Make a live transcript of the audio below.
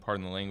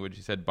pardon the language,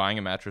 he said, buying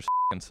a mattress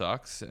f***ing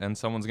sucks, and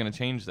someone's going to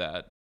change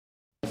that.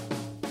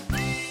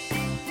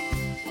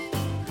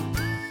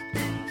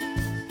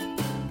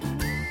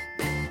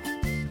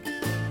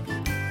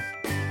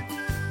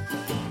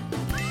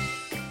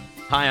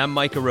 Hi, I'm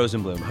Micah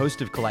Rosenblum,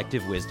 host of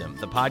Collective Wisdom,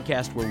 the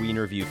podcast where we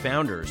interview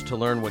founders to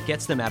learn what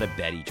gets them out of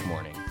bed each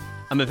morning.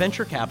 I'm a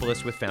venture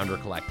capitalist with Founder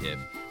Collective.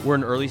 We're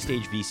an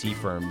early-stage VC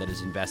firm that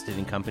has invested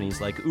in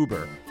companies like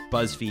Uber,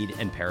 BuzzFeed,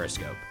 and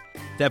Periscope.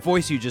 That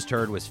voice you just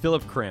heard was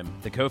Philip Krim,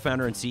 the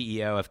co-founder and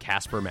CEO of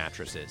Casper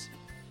Mattresses.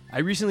 I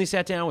recently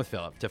sat down with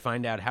Philip to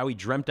find out how he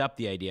dreamt up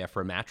the idea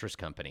for a mattress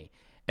company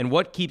and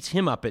what keeps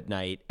him up at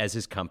night as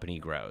his company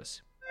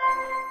grows.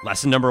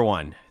 Lesson number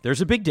 1,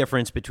 there's a big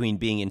difference between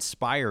being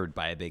inspired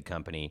by a big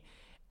company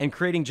and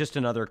creating just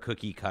another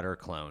cookie-cutter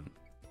clone.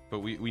 But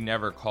we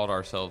never called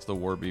ourselves the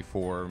Warby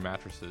for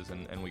mattresses,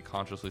 and we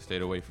consciously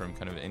stayed away from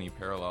kind of any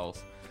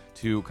parallels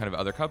to kind of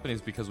other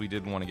companies because we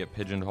didn't want to get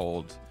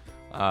pigeonholed,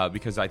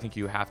 because I think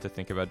you have to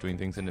think about doing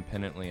things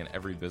independently, and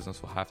every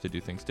business will have to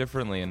do things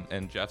differently.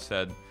 And Jeff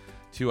said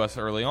to us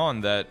early on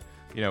that,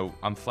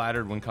 I'm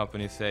flattered when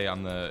companies say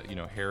I'm the,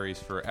 Harry's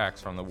for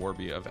X or I'm the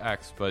Warby of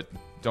X, but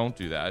don't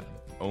do that.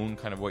 Own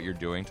kind of what you're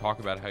doing. Talk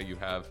about how you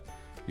have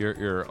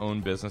your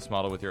own business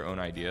model with your own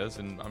ideas,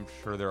 and I'm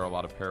sure there are a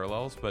lot of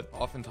parallels, but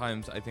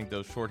oftentimes I think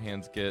those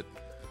shorthands get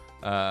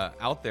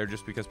out there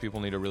just because people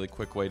need a really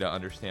quick way to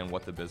understand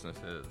what the business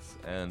is.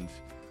 And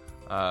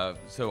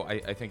so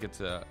I think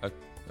it's a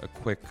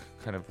quick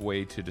kind of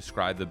way to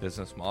describe the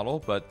business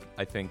model, but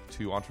I think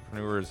to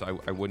entrepreneurs,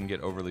 I wouldn't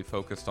get overly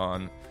focused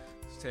on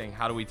saying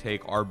how do we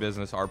take our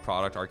business, our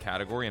product, our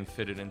category, and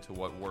fit it into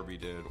what Warby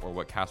did or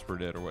what Casper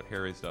did or what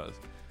Harry's does.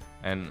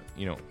 And,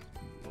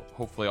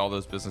 hopefully all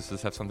those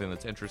businesses have something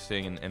that's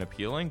interesting and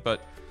appealing,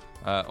 but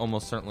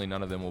almost certainly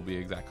none of them will be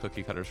exact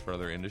cookie cutters for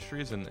other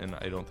industries, and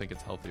I don't think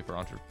it's healthy for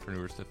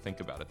entrepreneurs to think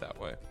about it that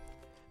way.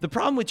 The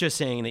problem with just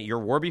saying that you're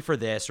Warby for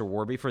this or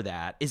Warby for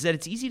that is that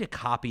it's easy to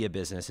copy a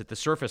business at the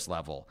surface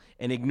level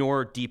and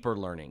ignore deeper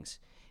learnings.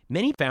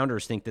 Many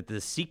founders think that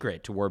the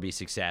secret to Warby's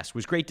success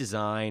was great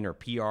design or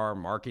PR,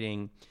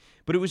 marketing,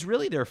 but it was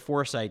really their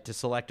foresight to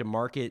select a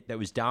market that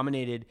was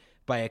dominated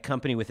by a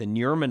company with a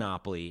near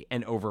monopoly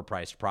and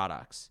overpriced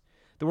products.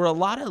 There were a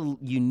lot of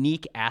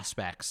unique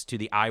aspects to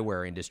the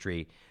eyewear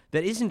industry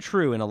that isn't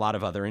true in a lot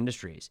of other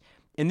industries.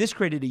 And this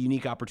created a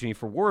unique opportunity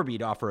for Warby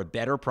to offer a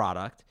better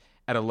product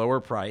at a lower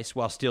price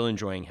while still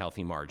enjoying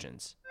healthy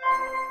margins.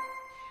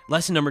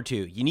 Lesson number 2,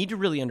 you need to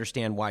really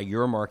understand why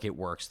your market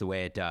works the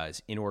way it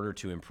does in order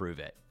to improve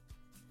it.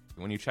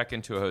 When you check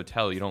into a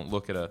hotel, you don't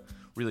look at a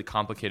really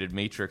complicated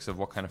matrix of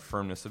what kind of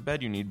firmness of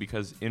bed you need,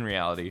 because in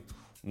reality,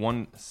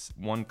 one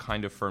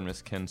kind of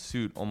firmness can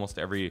suit almost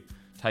every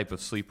type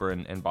of sleeper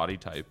and body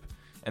type.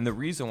 And the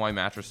reason why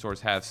mattress stores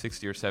have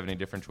 60 or 70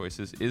 different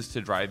choices is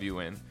to drive you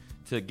in,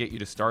 to get you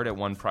to start at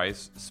one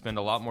price, spend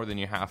a lot more than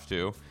you have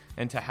to,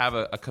 and to have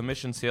a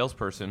commissioned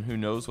salesperson who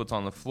knows what's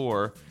on the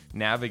floor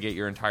navigate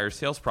your entire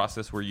sales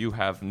process where you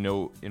have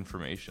no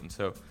information.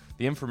 So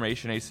the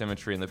information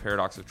asymmetry and the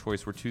paradox of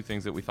choice were two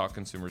things that we thought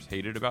consumers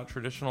hated about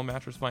traditional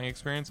mattress buying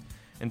experience,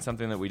 and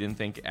something that we didn't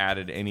think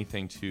added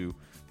anything to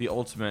the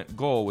ultimate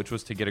goal, which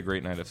was to get a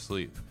great night of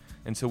sleep.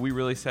 And so we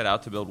really set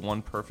out to build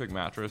one perfect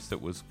mattress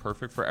that was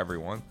perfect for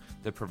everyone,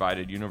 that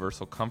provided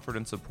universal comfort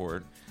and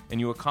support. And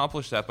you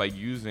accomplish that by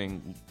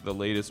using the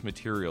latest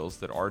materials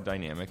that are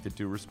dynamic, that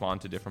do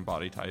respond to different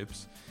body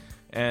types.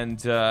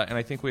 And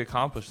I think we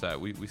accomplished that.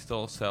 We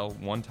still sell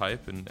one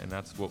type, and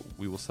that's what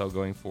we will sell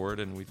going forward,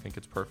 and we think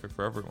it's perfect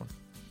for everyone.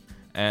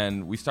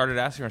 And we started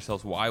asking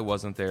ourselves, why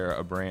wasn't there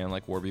a brand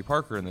like Warby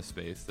Parker in this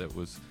space that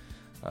was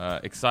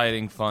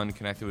exciting, fun,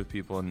 connected with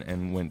people,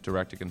 and went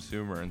direct to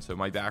consumer? And so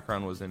my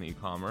background was in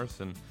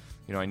e-commerce, and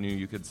I knew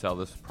you could sell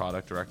this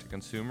product direct to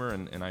consumer,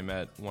 and I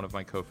met one of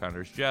my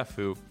co-founders, Jeff,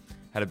 who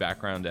had a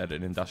background at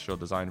an industrial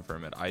design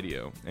firm at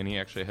IDEO, and he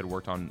actually had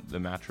worked on the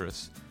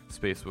mattress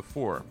space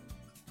before.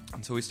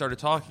 And so we started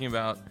talking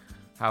about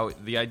how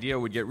the idea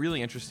would get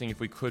really interesting if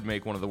we could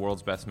make one of the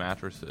world's best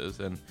mattresses,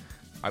 and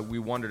we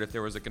wondered if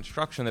there was a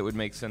construction that would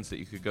make sense that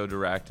you could go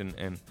direct,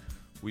 and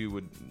we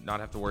would not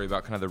have to worry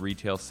about kind of the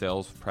retail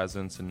sales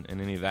presence and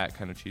any of that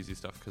kind of cheesy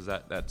stuff, because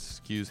that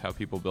skews how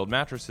people build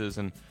mattresses.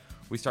 And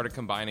we started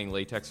combining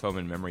latex foam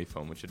and memory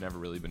foam, which had never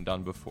really been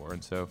done before.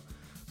 And so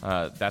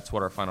that's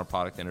what our final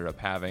product ended up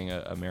having,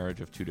 a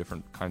marriage of two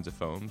different kinds of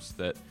foams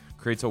that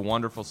creates a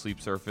wonderful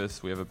sleep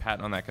surface. We have a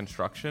patent on that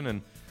construction,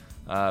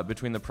 and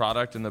between the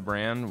product and the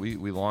brand,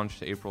 we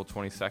launched April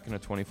 22nd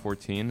of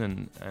 2014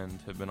 and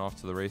have been off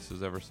to the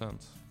races ever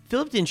since.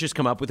 Philip didn't just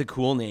come up with a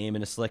cool name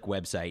and a slick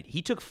website.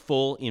 He took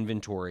full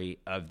inventory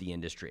of the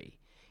industry.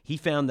 He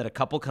found that a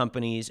couple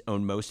companies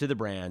own most of the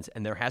brands,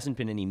 and there hasn't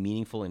been any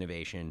meaningful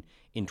innovation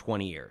in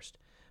 20 years.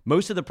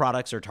 Most of the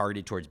products are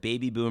targeted towards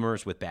baby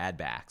boomers with bad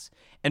backs.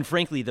 And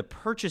frankly, the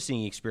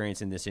purchasing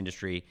experience in this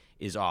industry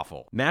is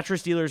awful.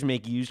 Mattress dealers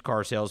make used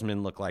car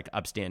salesmen look like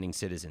upstanding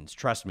citizens.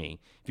 Trust me,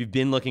 if you've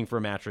been looking for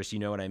a mattress, you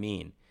know what I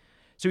mean.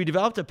 So he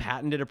developed a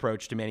patented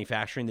approach to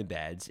manufacturing the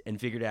beds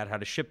and figured out how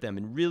to ship them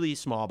in really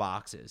small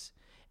boxes.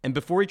 And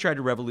before he tried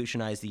to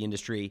revolutionize the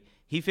industry,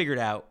 he figured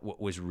out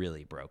what was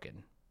really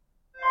broken.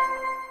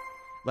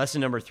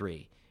 Lesson number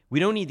 3. We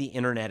don't need the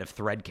internet of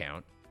thread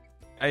count.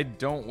 I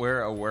don't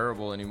wear a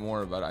wearable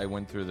anymore, but I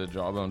went through the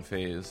Jawbone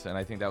phase, and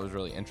I think that was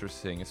really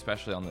interesting,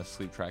 especially on the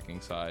sleep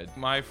tracking side.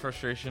 My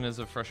frustration is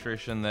a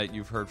frustration that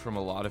you've heard from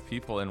a lot of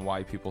people, and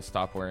why people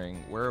stop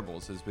wearing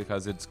wearables is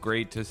because it's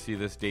great to see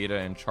this data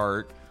and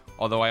chart,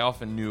 although I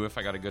often knew if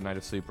I got a good night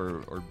of sleep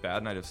or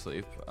bad night of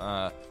sleep,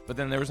 but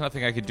then there was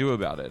nothing I could do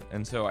about it.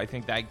 And so I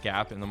think that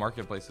gap in the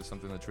marketplace is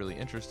something that's really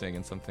interesting,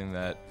 and something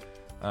that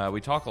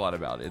we talk a lot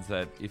about, is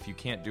that if you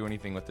can't do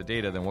anything with the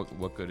data, then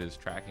what good is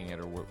tracking it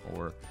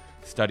or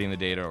studying the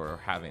data or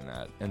having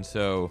that? And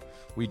so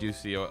we do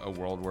see a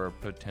world where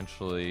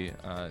potentially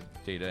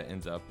data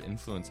ends up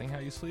influencing how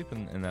you sleep,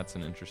 and that's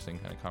an interesting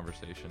kind of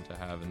conversation to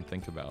have and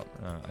think about.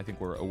 I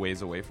think we're a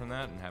ways away from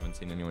that and haven't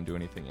seen anyone do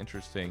anything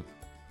interesting.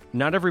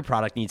 Not every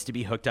product needs to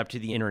be hooked up to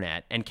the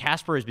internet, and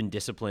Casper has been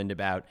disciplined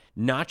about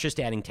not just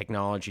adding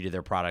technology to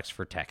their products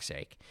for tech's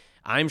sake.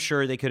 I'm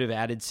sure they could have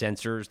added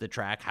sensors that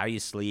track how you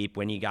sleep,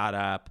 when you got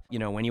up,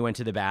 when you went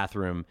to the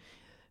bathroom,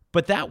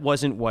 but that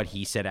wasn't what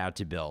he set out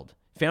to build.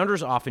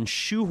 Founders often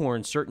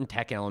shoehorn certain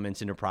tech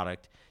elements into a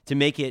product to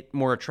make it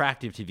more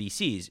attractive to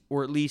VCs,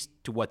 or at least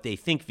to what they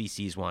think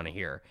VCs want to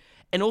hear.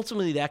 And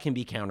ultimately, that can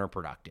be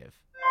counterproductive.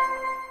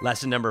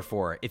 Lesson number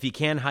 4, if you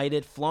can't hide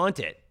it, flaunt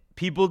it.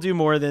 People do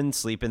more than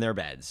sleep in their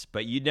beds,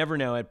 but you'd never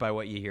know it by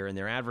what you hear in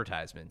their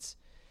advertisements.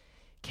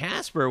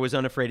 Casper was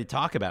unafraid to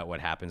talk about what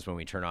happens when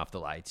we turn off the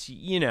lights.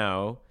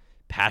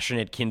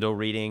 Passionate Kindle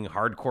reading,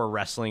 hardcore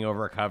wrestling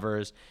over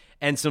covers,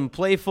 and some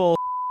playful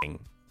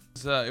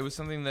It was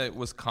something that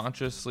was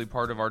consciously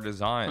part of our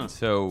design.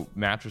 So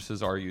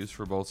mattresses are used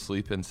for both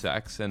sleep and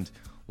sex. And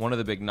one of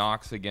the big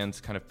knocks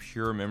against kind of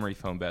pure memory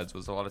foam beds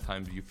was a lot of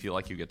times you feel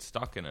like you get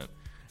stuck in it.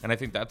 And I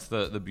think that's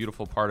the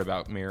beautiful part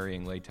about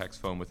marrying latex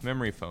foam with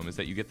memory foam, is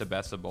that you get the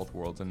best of both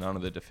worlds and none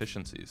of the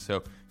deficiencies.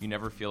 So you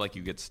never feel like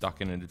you get stuck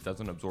in it. It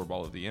doesn't absorb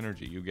all of the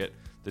energy. You get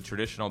the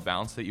traditional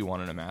bounce that you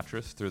want in a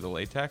mattress through the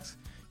latex.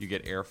 You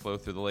get airflow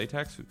through the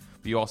latex,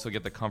 but you also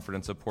get the comfort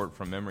and support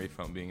from memory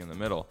foam being in the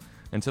middle.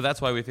 And so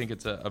that's why we think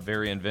it's a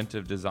very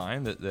inventive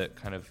design that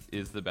kind of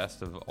is the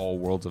best of all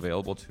worlds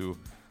available to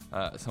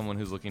someone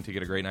who's looking to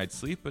get a great night's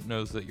sleep, but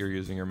knows that you're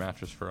using your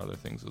mattress for other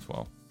things as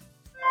well.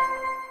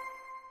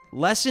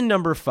 Lesson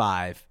number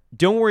 5,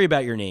 don't worry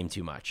about your name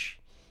too much.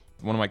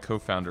 One of my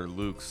co-founder,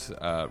 Luke's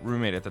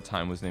roommate at the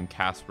time was named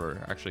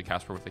Casper, actually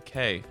Casper with a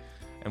K.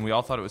 And we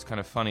all thought it was kind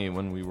of funny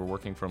when we were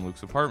working from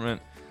Luke's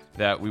apartment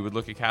that we would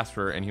look at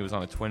Casper and he was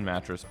on a twin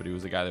mattress, but he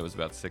was a guy that was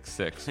about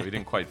 6'6", so he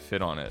didn't quite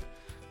fit on it.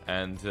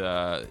 And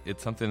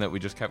it's something that we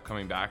just kept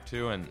coming back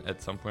to, and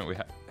at some point we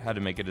had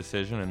to make a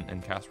decision,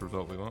 and Casper's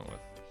what we went with.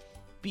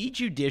 Be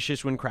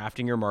judicious when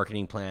crafting your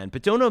marketing plan,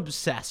 but don't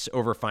obsess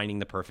over finding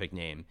the perfect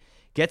name.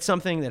 Get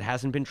something that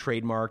hasn't been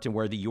trademarked and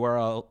where the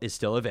URL is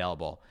still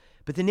available.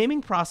 But the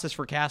naming process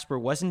for Casper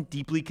wasn't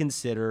deeply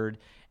considered,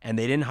 and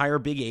they didn't hire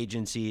big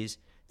agencies.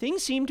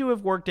 Things seem to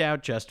have worked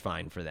out just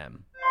fine for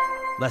them.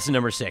 Lesson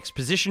number 6,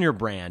 position your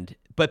brand,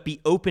 but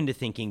be open to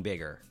thinking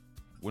bigger.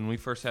 When we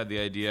first had the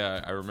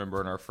idea, I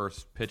remember in our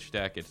first pitch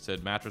deck, it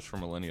said mattress for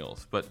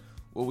millennials. But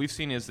what we've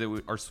seen is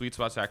that our sweet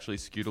spot's actually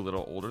skewed a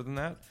little older than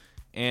that,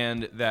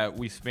 and that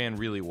we span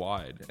really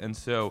wide. And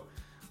so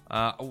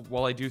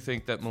while I do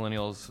think that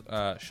millennials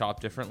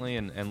shop differently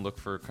and look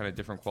for kind of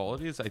different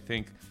qualities, I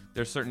think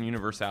there's certain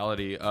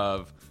universality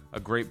of a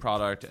great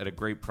product at a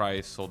great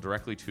price sold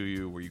directly to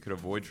you, where you could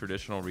avoid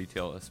traditional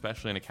retail,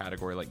 especially in a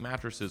category like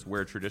mattresses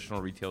where traditional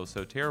retail is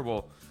so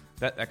terrible.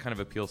 That kind of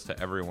appeals to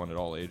everyone at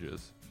all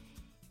ages.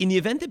 In the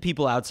event that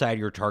people outside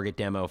your target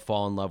demo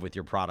fall in love with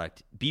your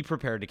product, be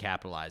prepared to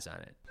capitalize on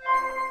it.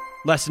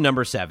 Lesson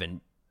number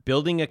 7,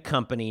 building a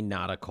company,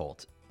 not a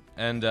cult.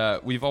 And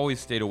we've always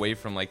stayed away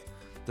from like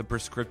the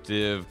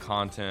prescriptive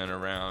content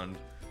around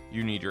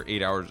you need your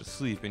 8 hours of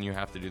sleep and you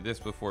have to do this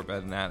before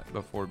bed and that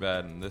before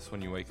bed and this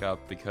when you wake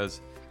up,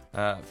 because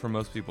for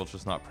most people it's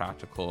just not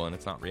practical and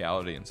it's not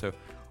reality. And so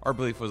our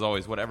belief was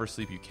always whatever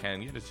sleep you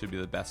can get, it should be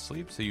the best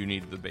sleep. So you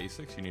need the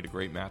basics. You need a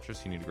great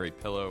mattress. You need a great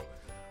pillow.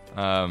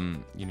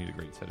 You need a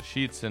great set of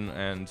sheets,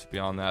 and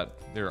beyond that,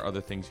 there are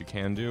other things you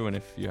can do. And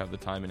if you have the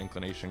time and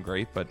inclination,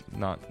 great, but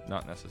not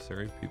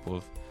necessary. People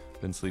have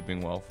been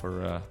sleeping well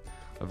for a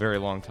very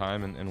long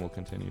time and will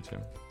continue to.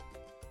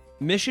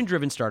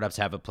 Mission-driven startups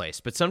have a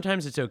place, but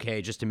sometimes it's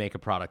okay just to make a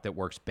product that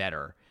works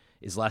better,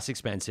 is less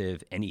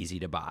expensive, and easy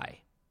to buy.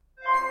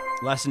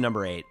 Lesson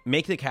number 8,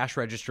 make the cash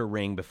register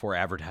ring before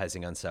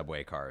advertising on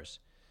subway cars.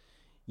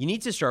 You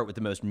need to start with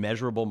the most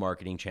measurable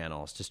marketing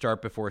channels to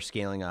start before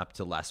scaling up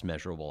to less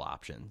measurable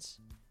options.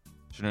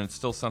 And it's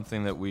still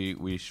something that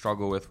we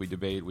struggle with, we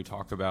debate, we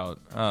talk about.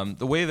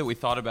 The way that we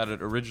thought about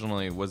it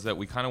originally was that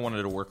we kind of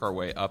wanted to work our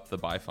way up the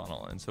buy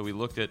funnel. And so we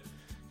looked at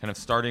kind of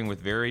starting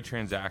with very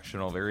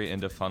transactional, very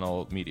end of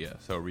funnel media.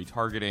 So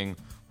retargeting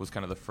was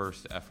kind of the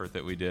first effort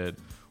that we did.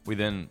 We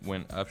then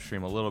went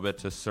upstream a little bit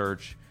to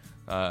search,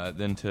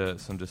 then to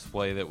some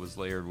display that was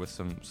layered with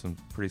some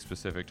pretty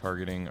specific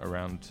targeting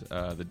around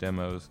the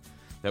demos.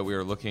 that we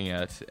were looking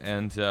at.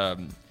 And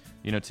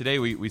today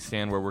we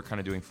stand where we're kind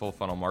of doing full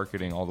funnel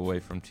marketing all the way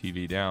from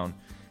TV down.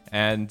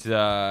 And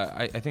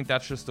I think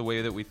that's just the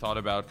way that we thought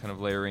about kind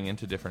of layering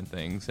into different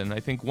things. And I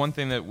think one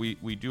thing that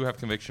we do have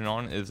conviction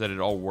on is that it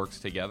all works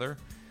together,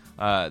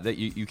 that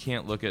you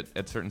can't look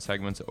at certain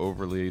segments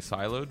overly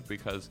siloed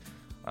because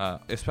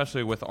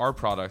especially with our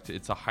product,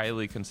 it's a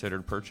highly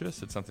considered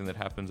purchase. It's something that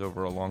happens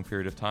over a long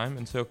period of time.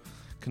 And so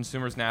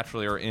consumers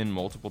naturally are in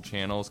multiple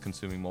channels,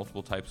 consuming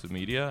multiple types of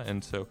media.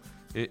 And so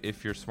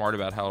if you're smart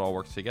about how it all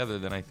works together,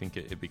 then I think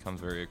it becomes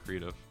very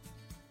accretive.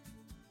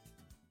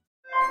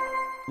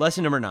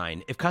 Lesson number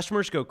 9, if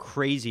customers go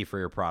crazy for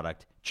your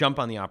product, jump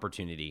on the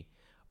opportunity.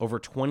 Over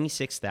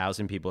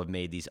 26,000 people have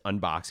made these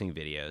unboxing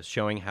videos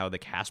showing how the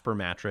Casper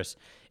mattress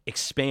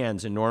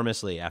expands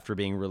enormously after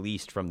being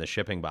released from the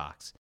shipping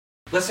box.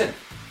 Listen.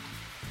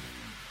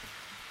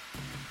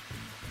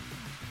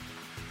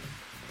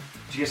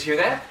 Did you guys hear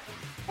that?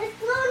 It's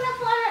blowing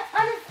up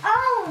on its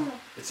own.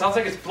 It sounds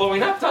like it's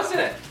blowing up, doesn't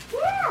it?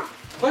 Yeah,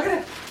 Look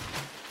at it.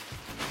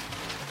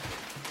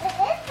 it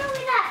is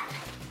blowing up.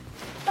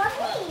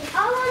 Bunny,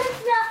 all on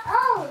its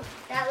own.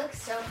 That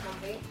looks so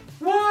comfy.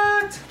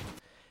 What?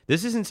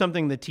 This isn't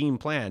something the team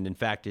planned. In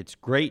fact, it's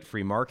great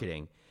free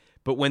marketing.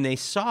 But when they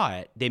saw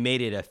it, they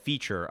made it a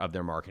feature of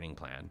their marketing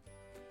plan.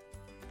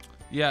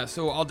 Yeah,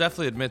 so I'll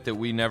definitely admit that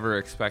we never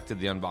expected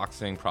the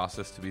unboxing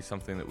process to be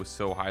something that was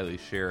so highly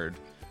shared.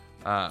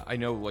 I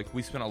know,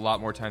 we spent a lot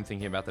more time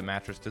thinking about the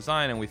mattress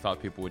design, and we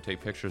thought people would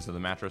take pictures of the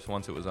mattress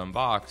once it was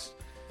unboxed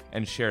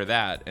and share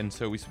that. And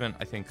so we spent,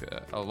 I think,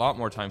 a lot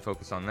more time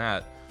focused on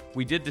that.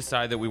 We did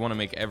decide that we want to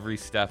make every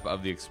step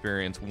of the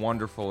experience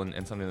wonderful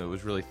and something that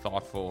was really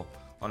thoughtful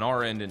on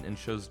our end and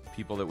shows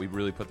people that we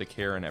really put the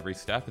care in every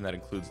step, and that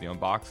includes the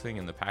unboxing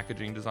and the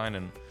packaging design.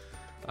 And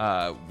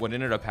what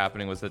ended up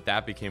happening was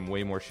that became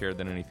way more shared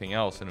than anything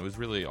else, and it was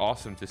really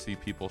awesome to see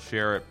people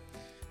share it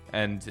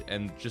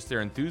and just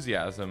their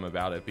enthusiasm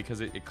about it, because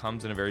it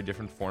comes in a very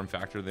different form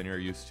factor than you're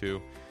used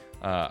to.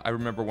 I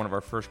remember one of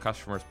our first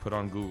customers put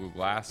on Google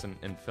Glass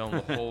and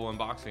filmed the whole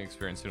unboxing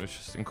experience, and it was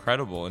just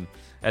incredible. And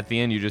at the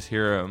end, you just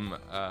hear him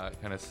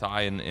kind of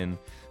sigh in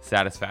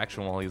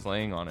satisfaction while he's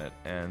laying on it.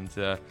 And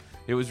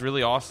it was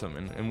really awesome.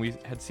 And we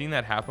had seen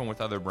that happen with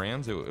other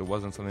brands. It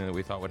wasn't something that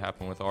we thought would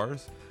happen with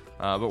ours.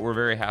 But we're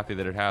very happy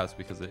that it has,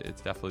 because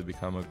it's definitely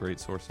become a great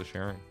source of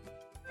sharing.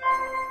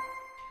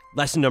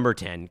 Lesson number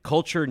 10,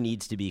 culture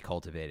needs to be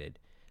cultivated.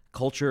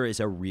 Culture is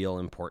a real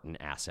important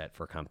asset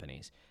for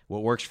companies.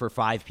 What works for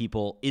 5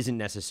 people isn't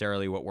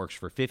necessarily what works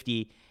for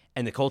 50,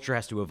 and the culture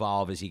has to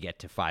evolve as you get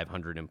to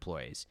 500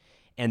 employees.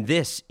 And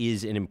this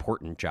is an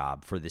important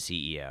job for the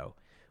CEO.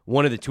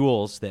 One of the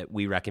tools that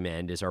we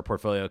recommend is our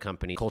portfolio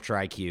company, Culture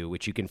IQ,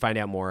 which you can find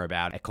out more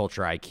about at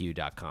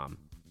cultureiq.com.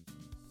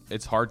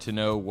 It's hard to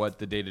know what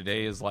the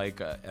day-to-day is like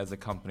as a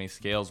company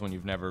scales when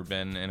you've never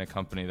been in a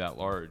company that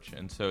large.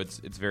 And so it's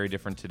very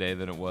different today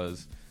than it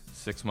was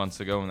 6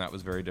 months ago, and that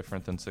was very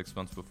different than 6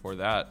 months before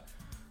that.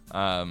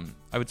 I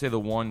would say the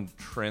one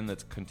trend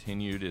that's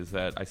continued is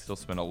that I still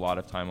spend a lot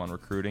of time on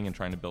recruiting and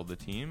trying to build the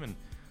team, and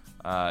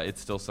it's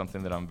still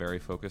something that I'm very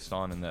focused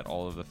on and that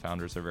all of the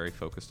founders are very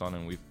focused on,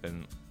 and we've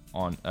been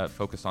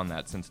focused on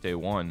that since day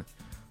one.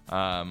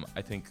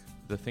 I think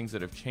the things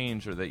that have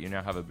changed are that you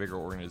now have a bigger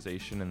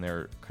organization, and there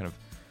are kind of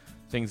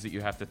things that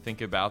you have to think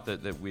about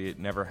that we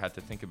never had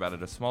to think about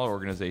at a smaller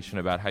organization,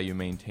 about how you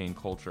maintain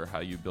culture,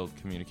 how you build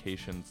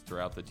communications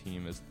throughout the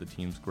team as the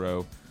teams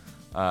grow.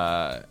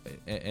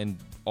 And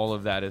all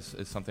of that is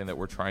something that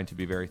we're trying to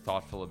be very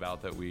thoughtful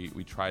about, that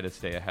we try to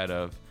stay ahead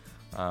of.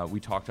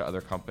 We talk to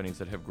other companies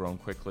that have grown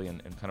quickly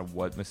and kind of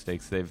what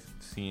mistakes they've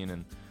seen,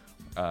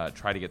 and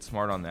try to get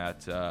smart on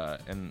that.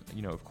 And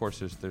of course,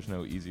 there's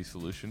no easy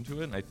solution to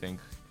it. And I think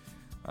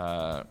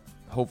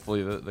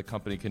hopefully the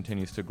company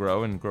continues to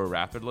grow and grow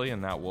rapidly,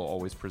 and that will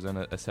always present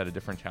a set of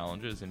different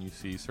challenges. And you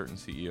see certain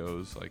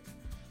CEOs like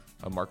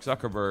Mark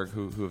Zuckerberg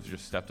who have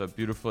just stepped up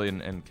beautifully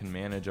and can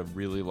manage a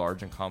really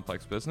large and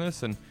complex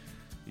business. And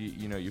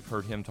you've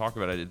heard him talk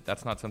about it.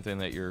 That's not something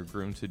that you're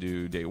groomed to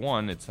do day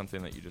one. It's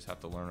something that you just have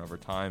to learn over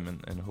time.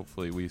 And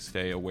hopefully we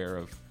stay aware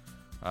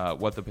of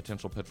what the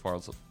potential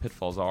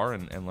pitfalls are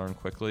and learn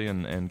quickly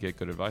and get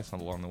good advice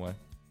along the way.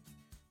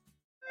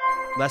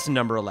 Lesson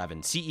number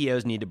 11,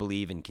 CEOs need to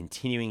believe in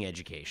continuing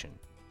education.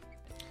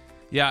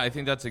 Yeah, I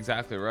think that's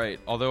exactly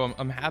right. Although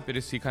I'm happy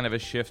to see kind of a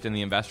shift in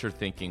the investor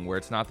thinking, where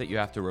it's not that you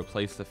have to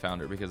replace the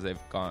founder because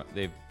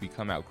they've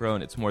become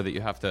outgrown. It's more that you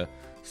have to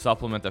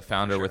supplement the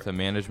founder with a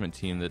management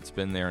team that's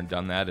been there and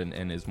done that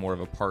and is more of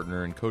a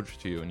partner and coach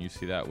to you. And you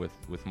see that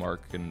with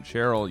Mark and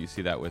Cheryl. You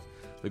see that with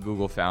the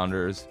Google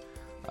founders.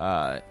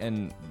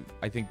 And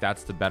I think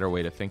that's the better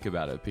way to think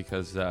about it,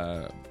 because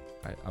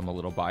I'm a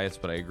little biased,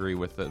 but I agree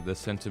with the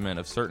sentiment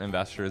of certain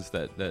investors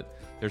that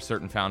there's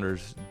certain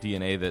founders'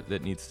 DNA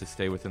that needs to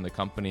stay within the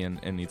company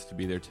and needs to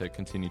be there to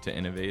continue to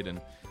innovate.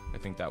 And I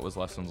think that was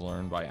lessons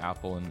learned by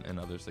Apple and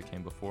others that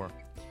came before.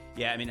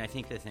 Yeah, I mean, I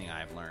think the thing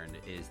I've learned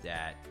is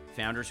that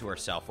founders who are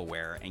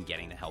self-aware and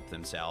getting to help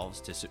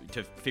themselves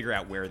to figure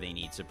out where they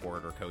need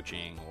support or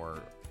coaching or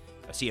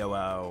a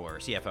COO or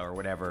CFO or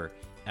whatever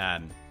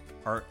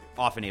are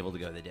often able to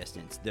go the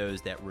distance.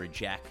 Those that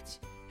reject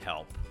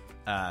help,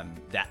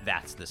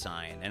 that's the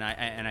sign. And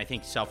I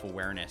think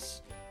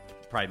self-awareness,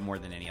 probably more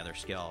than any other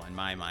skill in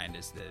my mind,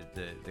 is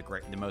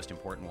the most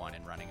important one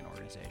in running an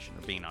organization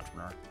or being an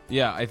entrepreneur.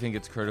 Yeah, I think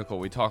it's critical.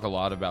 We talk a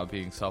lot about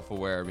being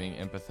self-aware, being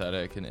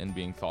empathetic, and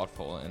being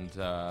thoughtful, and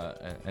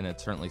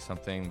it's certainly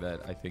something that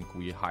I think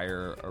we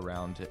hire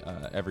around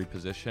every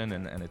position,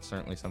 and it's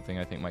certainly something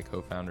I think my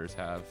co-founders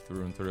have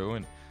through and through,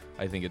 and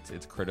I think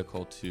it's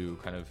critical to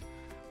kind of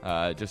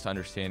just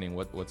understanding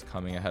what's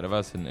coming ahead of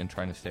us and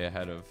trying to stay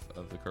ahead of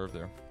the curve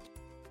there.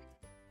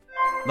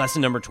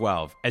 Lesson number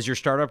 12. As your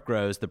startup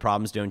grows, the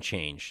problems don't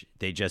change.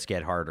 They just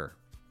get harder.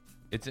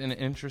 It's an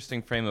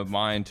interesting frame of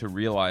mind to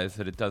realize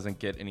that it doesn't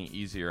get any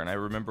easier. And I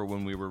remember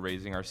when we were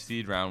raising our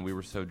seed round, we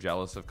were so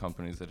jealous of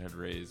companies that had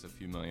raised a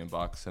few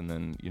 $1,000,000. And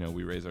then,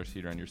 we raise our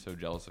seed round, you're so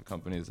jealous of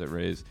companies that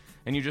raise.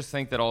 And you just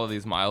think that all of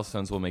these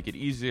milestones will make it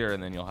easier.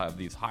 And then you'll have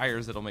these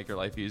hires that'll make your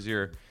life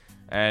easier.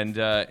 And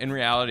in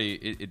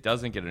reality, it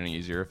doesn't get any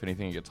easier. If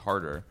anything, it gets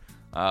harder.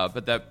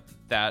 But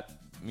that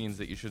means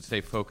that you should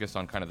stay focused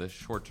on kind of the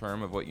short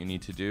term of what you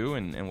need to do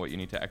and what you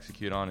need to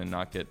execute on, and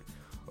not get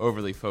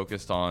overly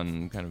focused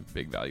on kind of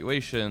big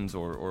valuations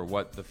or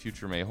what the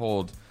future may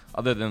hold,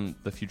 other than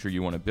the future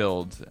you want to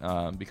build,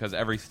 because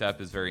every step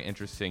is very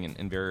interesting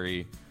and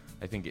very,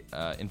 I think,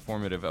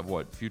 informative of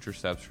what future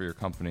steps for your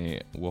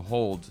company will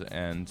hold.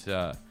 And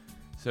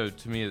so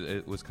to me,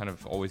 it was kind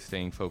of always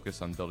staying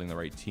focused on building the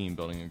right team,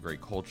 building a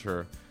great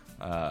culture,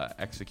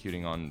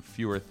 executing on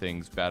fewer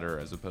things better,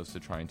 as opposed to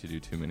trying to do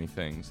too many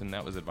things. And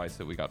that was advice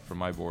that we got from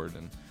my board,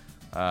 and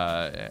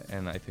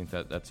I think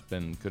that's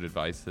been good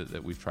advice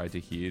that we've tried to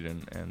heed.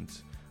 And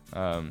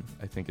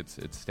I think it's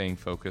staying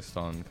focused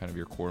on kind of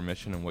your core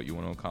mission and what you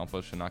want to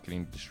accomplish, and not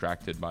getting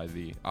distracted by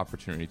the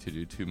opportunity to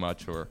do too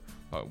much or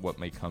what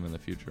may come in the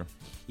future.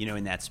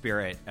 In that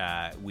spirit,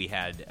 we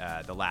had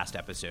the last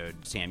episode,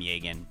 Sam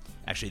Yagan,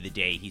 actually the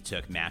day he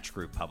took Match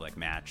Group public,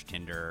 Match,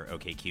 Tinder,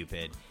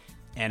 OkCupid.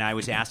 And I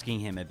was asking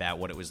him about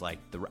what it was like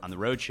on the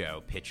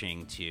roadshow,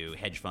 pitching to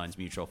hedge funds,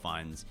 mutual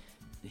funds,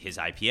 his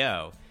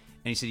IPO. And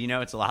he said,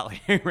 it's a lot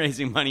like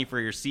raising money for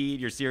your seed,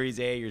 your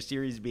Series A, your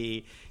Series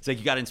B. It's like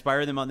you got to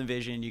inspire them on the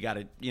vision. You got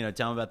to,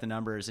 tell them about the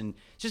numbers. And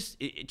just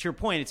to your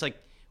point, it's like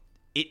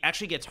it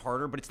actually gets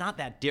harder, but it's not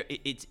that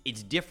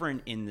it's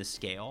different in the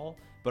scale.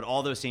 But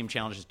all those same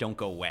challenges don't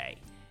go away.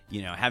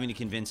 Having to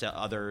convince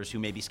others who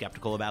may be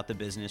skeptical about the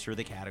business or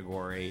the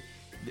category.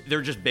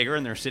 They're just bigger,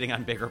 and they're sitting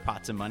on bigger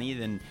pots of money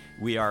than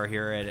we are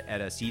here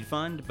at a seed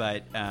fund.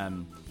 But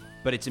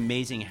it's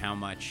amazing how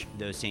much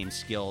those same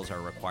skills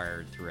are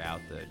required throughout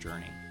the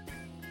journey.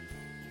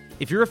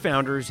 If you're a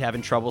founder who's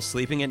having trouble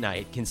sleeping at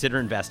night, consider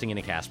investing in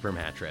a Casper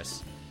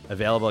mattress.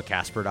 Available at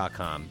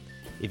Casper.com.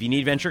 If you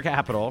need venture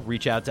capital,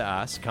 reach out to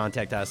us.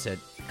 Contact us at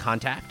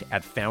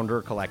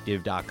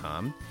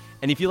contact@foundercollective.com.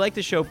 And if you like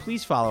the show,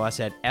 please follow us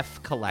at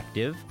F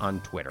Collective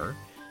on Twitter,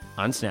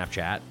 on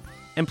Snapchat.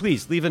 And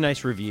please leave a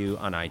nice review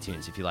on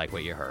iTunes if you like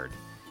what you heard.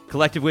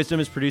 Collective Wisdom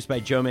is produced by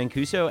Joe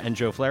Mancuso and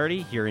Joe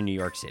Flaherty here in New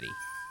York City.